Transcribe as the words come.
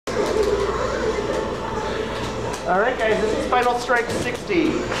Alright guys, this is Final Strike 60.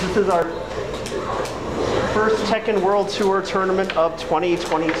 This is our first Tekken World Tour tournament of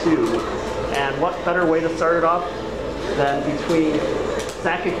 2022. And what better way to start it off than between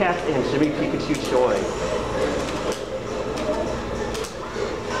Sacocats and jimmypikachuchoi.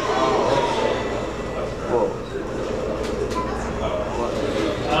 Whoa.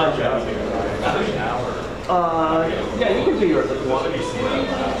 Yeah, you can do yours if you want.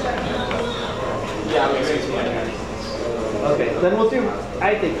 Okay, then we'll do,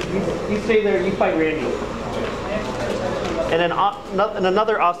 I think, you stay there, you fight Randy. And then in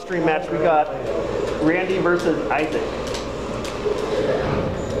another off-stream match, we got Randy versus Isaac.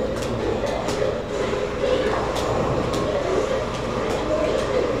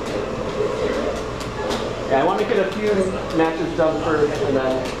 Yeah, I want to get a few matches done first, and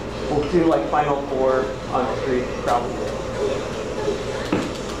then we'll do like Final Four on street, probably.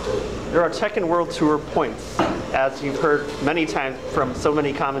 There are Tekken World Tour points, as you've heard many times from so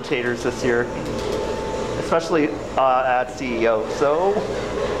many commentators this year, especially at CEO. So,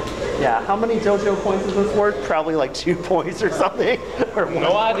 yeah, how many dojo points is this worth? Probably like 2 points or something. Or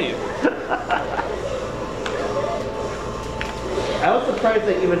no idea. I was surprised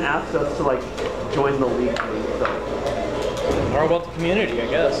they even asked us to like join the league. So. More about the community, I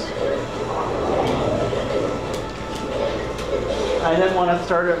guess. I didn't want to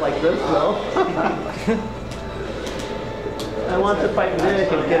start it like this though. I want to fight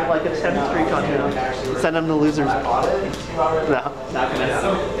Nick and get like a 10 streak on him. Send him to losers. No. Not gonna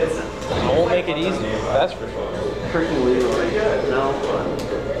happen. I won't make it easy, that's for sure. Freaking Leroy. No.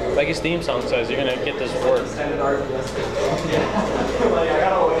 Like his theme song says, you're gonna get this work.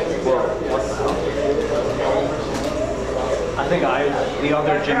 I think the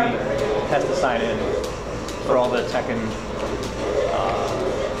other Jimmy has to sign in for all the Tekken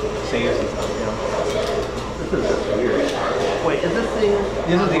saves and stuff, you know. This is just weird. Wait, is this thing?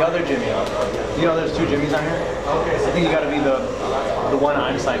 This is the other Jimmy. You know there's 2 Jimmys on here? Okay. I think you gotta be the one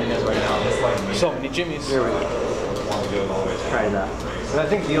I'm signing as right now. So many Jimmys. There we go. Let's try that. Because I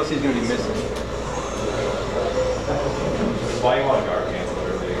think DLC is gonna be missing. Why you want to guard cancel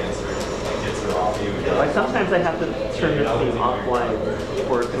early against her? Like gets her off you. Like sometimes I have to turn this thing offline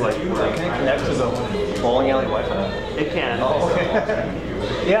for it to like work. Can it connect to the bowling alley Wi-Fi? It can. Oh, okay.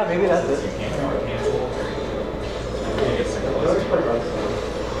 Yeah, maybe that's it.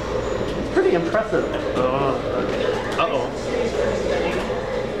 It's pretty impressive. Uh-oh.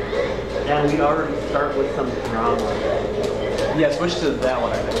 And we already start with some drama. Yeah, switch to that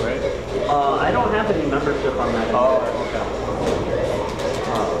one, I think, right? I don't have any membership on that. Oh, okay.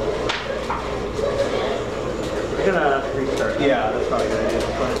 We're gonna restart. Yeah, that's probably a good idea.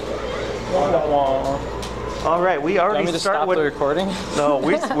 All right, we already start start with the recording. No,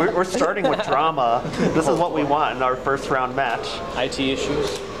 we're starting with drama. This is what we want in our first round match. IT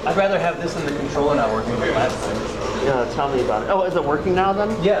issues. I'd rather have this than the controller not working than last time. Yeah, tell me about it. Oh, is it working now then?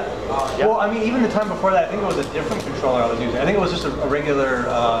 Yeah. Yep. Well, I mean, even the time before that, I think it was a different controller I was using. I think it was just a regular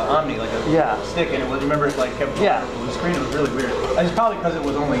Omni, like a stick, and it was, remember, it like kept going over the screen. It was really weird. And it's probably because it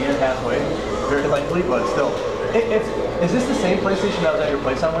was only in halfway, very lightly, but still. Is this the same PlayStation that was at your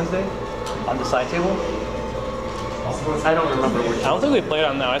place on Wednesday? On the side table? I don't remember which. I don't think we played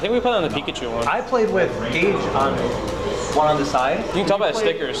on that. I think we played on the Pikachu one. I played with Gage on one on the side. You can tell by the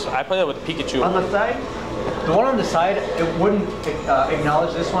stickers. I played it with the Pikachu on the side? The one on the side, it wouldn't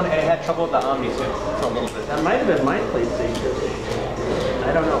acknowledge this one, and it had trouble with the Omni too for a little bit. That might have been my PlayStation.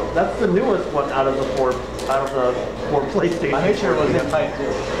 I don't know. That's the newest one out of the four PlayStations. I made sure it was that tight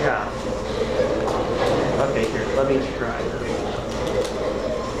too. Yeah. Okay, here. Let me try this.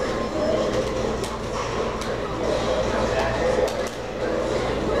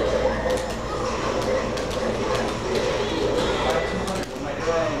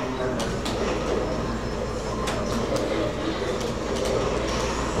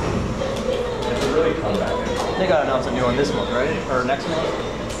 They gotta announce a new one this month, right? Or next month?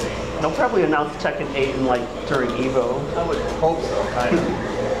 They'll probably announce Tekken 8 in like during Evo. I would hope so, kind of.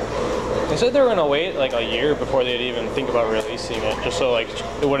 They said they were gonna wait like a year before they'd even think about releasing it, just so like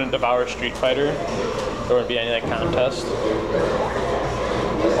it wouldn't devour Street Fighter. There wouldn't be any like contest.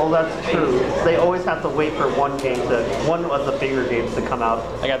 Well, that's true. They always have to wait for one of the bigger games to come out.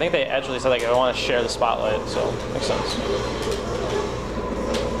 Like I think they actually said like I want to share the spotlight, so makes sense.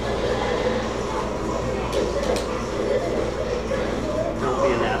 Don't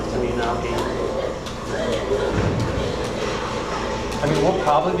be an ass to me now, game. I mean, we'll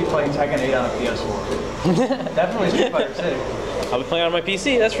probably be playing Tekken 8 on a PS4. Definitely Street Fighter 6. I'll be playing on my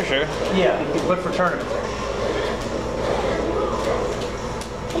PC, that's for sure. Yeah, but for tournaments.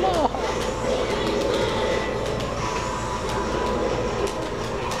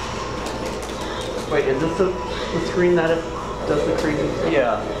 is this the screen that it does the crazy thing?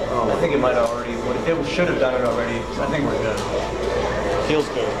 Yeah. I think it might have already. It should have done it already. So I think we're good. Feels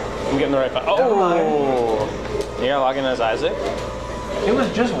good. I'm getting the right button. Oh! You gotta log in as Isaac? It was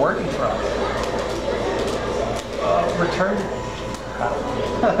just working for us. Return.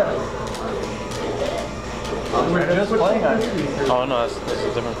 We're just playing on it. Oh no, this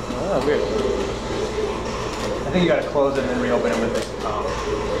is different. Oh, weird. I think you gotta close it and then reopen it with this.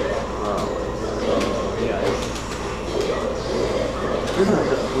 Yeah. This is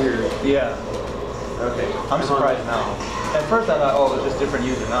just weird. Yeah. Okay. I'm surprised now. At first I thought, oh, it's just different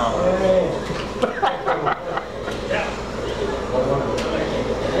user now.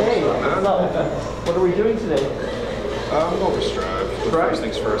 Hey, what's up? What are we doing today? I'm going for Strive. First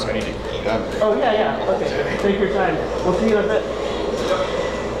things first, I need to eat. Oh, yeah. Okay. Take your time. We'll see you in a bit.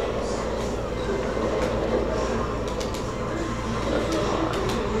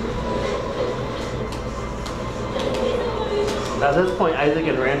 At this point, Isaac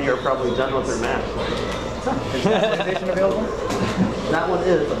and Randy are probably done with their match. Is that PlayStation available? That one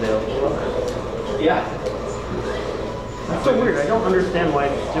is available. Yeah. That's so weird. I don't understand why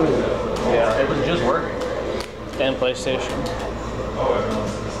it's doing this. Yeah, it was just working. And PlayStation.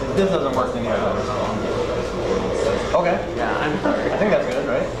 If this doesn't work, then yeah. Okay. Yeah, I'm sorry. I think that's good,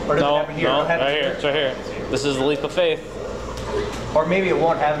 right? Or does it No, happen here? no, It'll happen right here. It's right here. This is the leap of faith. Or maybe it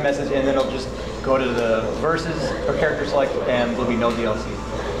won't have a message and then it'll just go to the verses or character select and there'll be no DLC.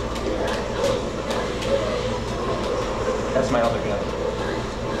 That's my other guess.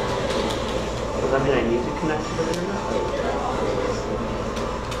 Does that mean I need to connect to the internet?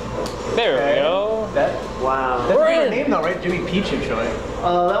 There we go. Wow. That's We're your in. name though, right? Jimmypikachuchoi.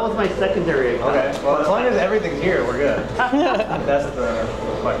 That was my secondary account. Okay. Well, as long as everything's here, we're good. That's the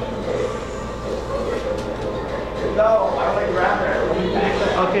question. No, I would rather.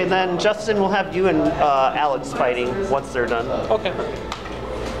 Okay, then Justin will have you and Alex fighting once they're done. Okay.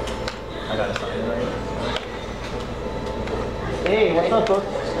 I gotta sign it right. Hey, what's up, folks?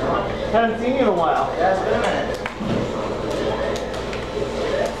 Haven't seen you in a while. Yeah, it's been a minute.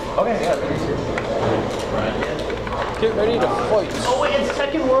 Okay, yeah. Get ready to fight. Oh wait, it's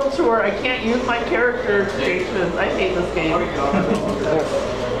Tekken World Tour. I can't use my character creations. I hate this game.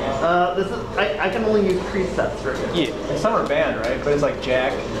 This is I can only use presets for it. Yeah. And some are banned, right? But it's like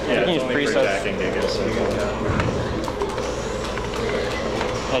Jack. Yeah, can it's use only for presets. Jack and Gigas.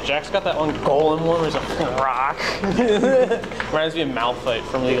 Yeah, Jack's got that one golem one where he's a rock. Reminds me of Malphite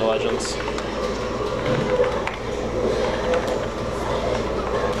from League of Legends.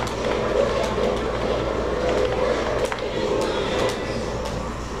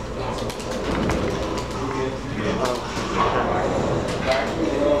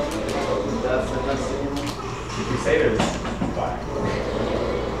 Crusaders.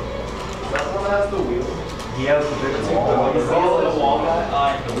 That one has the wheel. He has the big wall. The wall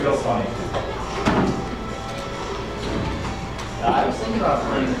guy? The wheel's funny. I was thinking about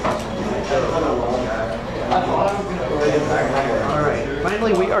playing this. I thought I was going to play it back. Alright,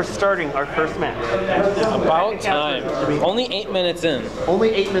 finally we are starting our first match. About time. Only 8 minutes in. Only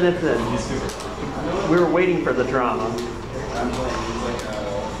 8 minutes in. We were waiting for the drama.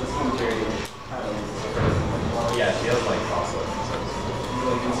 Yeah, she has like crossover.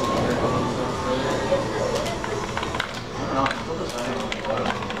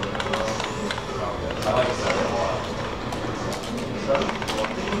 I like it a lot.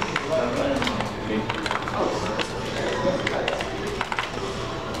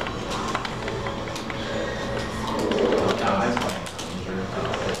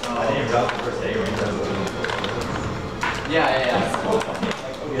 I didn't realize the first day Ranger has a Yeah.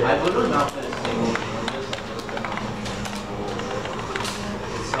 I literally not played a single game.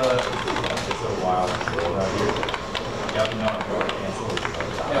 It's a wild world out here. You have to know how to guard cancel.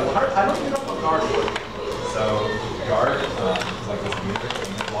 Yeah, I don't even know what guard is. So guard is like this music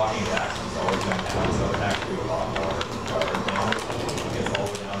and you're blocking attacks, it's always going down. So attack to a lot more guard down. It gets all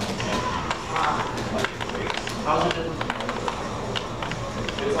the way down and you can't keep like it breaks. How's it different?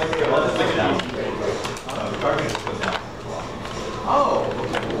 It's like down. Guard just goes down. Oh,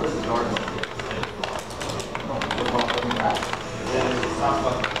 okay. What is the guard like? It's not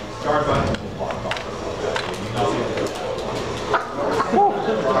fucking guard button will block off.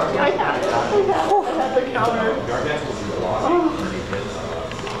 I had the counter. Guard cancels you blocking underneath his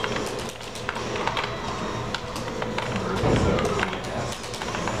conversion, so EMS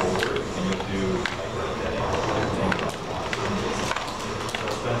forward, and you'll do like the dead end thing about blocking. So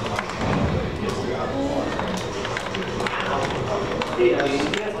it spends money on it, but it gets you out of the water. He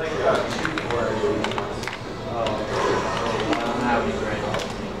has like two words. Oh, I don't have any great.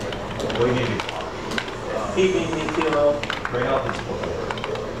 Right now, it's four.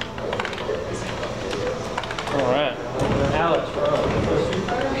 All right. Alex,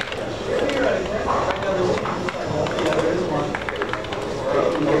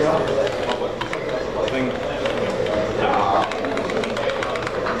 I think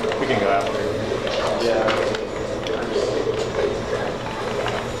we can go after.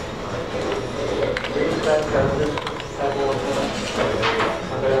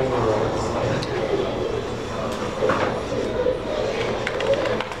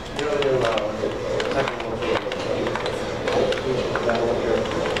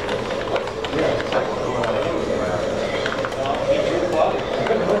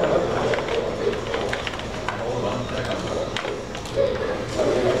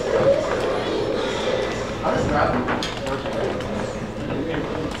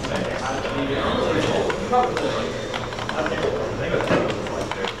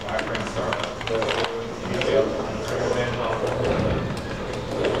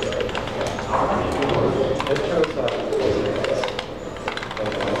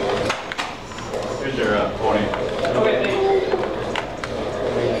 Here's your 20.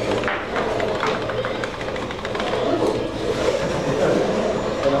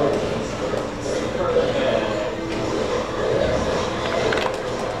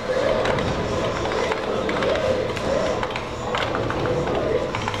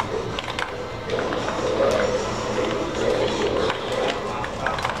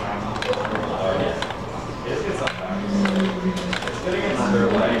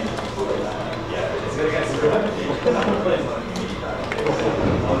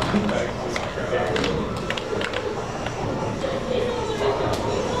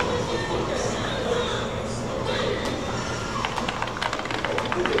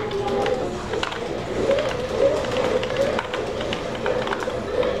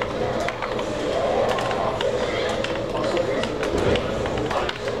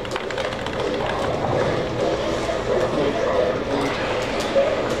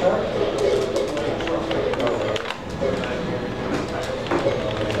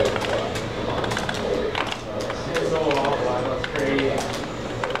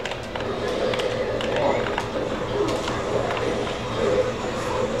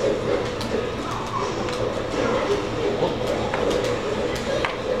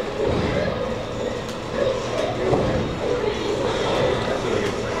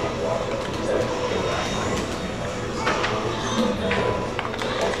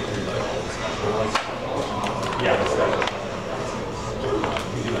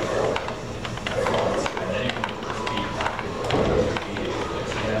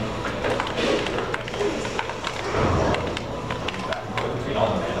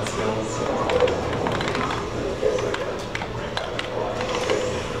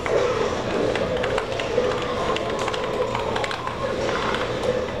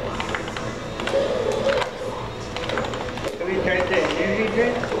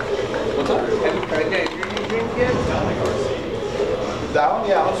 That one,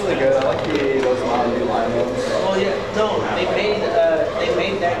 yeah, that was really good. I like those Mountain Dew lime ones. Oh yeah, no, they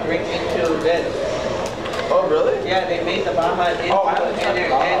made that drink into this. Oh, really? Yeah, they made the Baja into Oh, I haven't tried the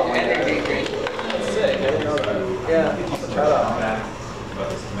Baja one yet. energy drink. That's sick. I didn't know that. Yeah. Try that one. But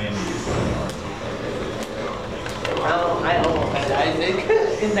it's mainly used for I almost had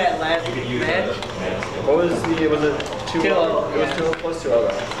Isaac in that last match. What was was it 2-0? 2-0, It was 2-0 plus 2-0.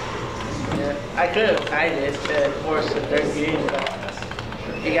 Yeah. I could have tied it to force the third game, but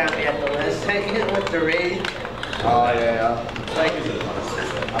you got me at the last second with the rage. Oh, yeah. Like,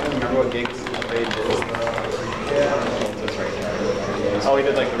 I don't remember what gigs Rage is. Yeah. Oh, he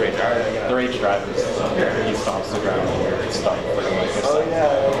did like the rage drive. The rage drive is he stomps the ground and you're stuck for like this. Oh,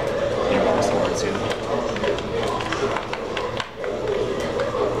 yeah. You know, all sports, you know.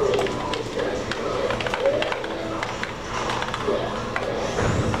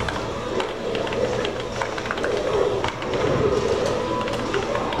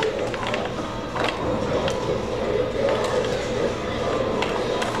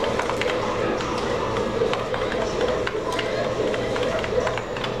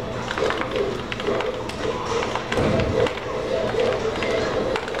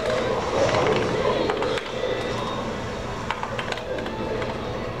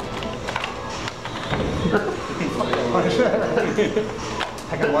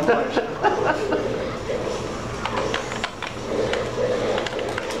 I got one punch.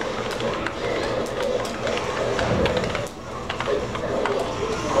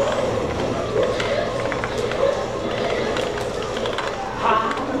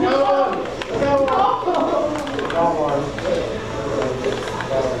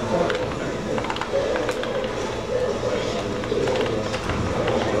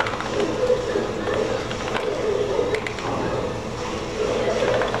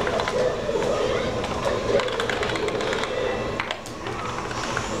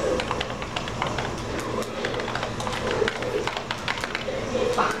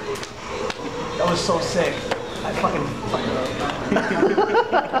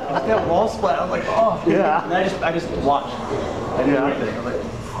 That wall splat. I was like, oh. Yeah. And I just watched. I didn't do anything. I was like,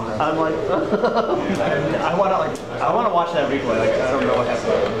 I'm like, I want to watch that replay. Like, I don't know what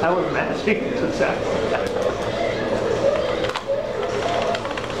happened. I was matching to Jack.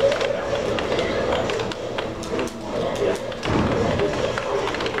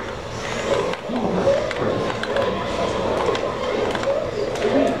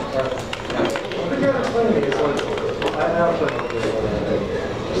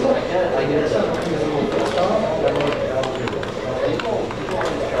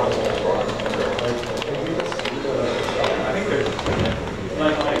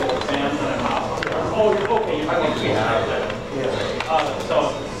 So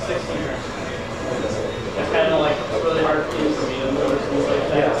 16 years. It's kind of like a really hard thing for me to notice things like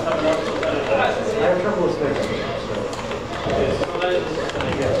that. Yeah. Coming up so that I have trouble with things. Okay, so that is just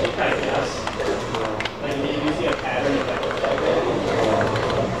like you kind of guess. Like you see a pattern of that.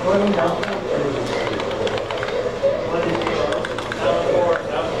 Down 4,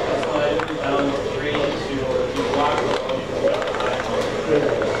 up, slide, down 3, 2, you walk low, you go high.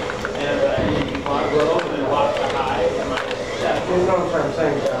 And you walk low and then walk to high. You know what I'm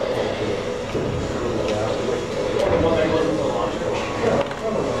saying? Well, that wasn't so long ago.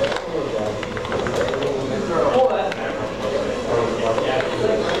 Oh, that's yeah, it's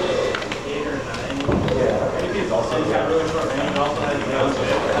like 8 or 9. Yeah. Maybe it's also got really short range. It also has a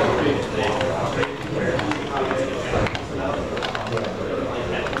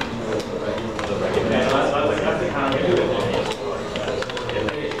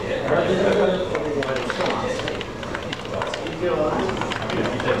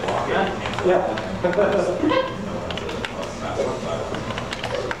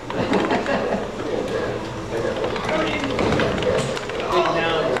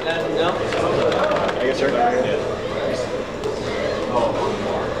down I guess you're not.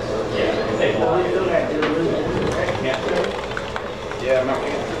 Yeah, I'm not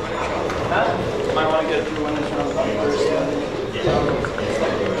going to get through. Might want to get through one this round first.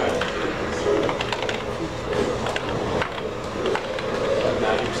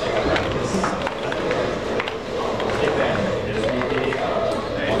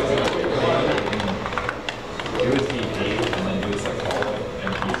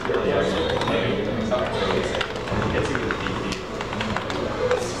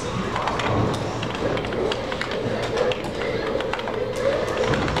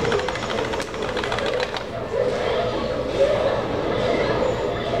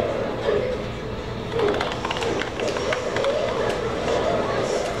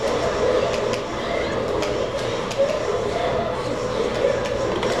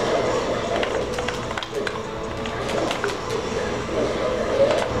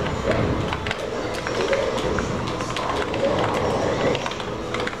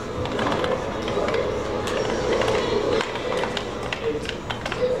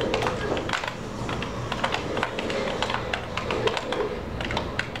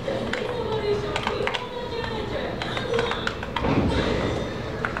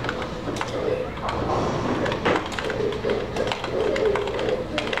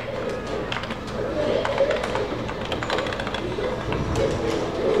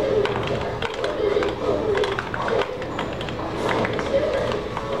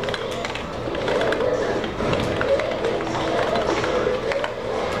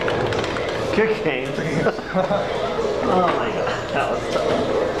 Kick game. Oh my god, that was tough.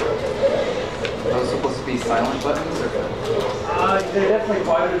 Are those supposed to be silent buttons or? They're definitely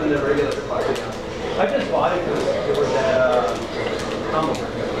quieter than the regular buttons. I just bought it because it was at combo.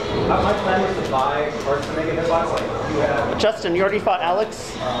 My plan was to buy parts to make a hitbox. Like you have. Justin, you already fought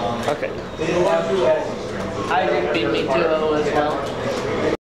Alex? Okay. They didn't have to. I did beat me 2-0 as well.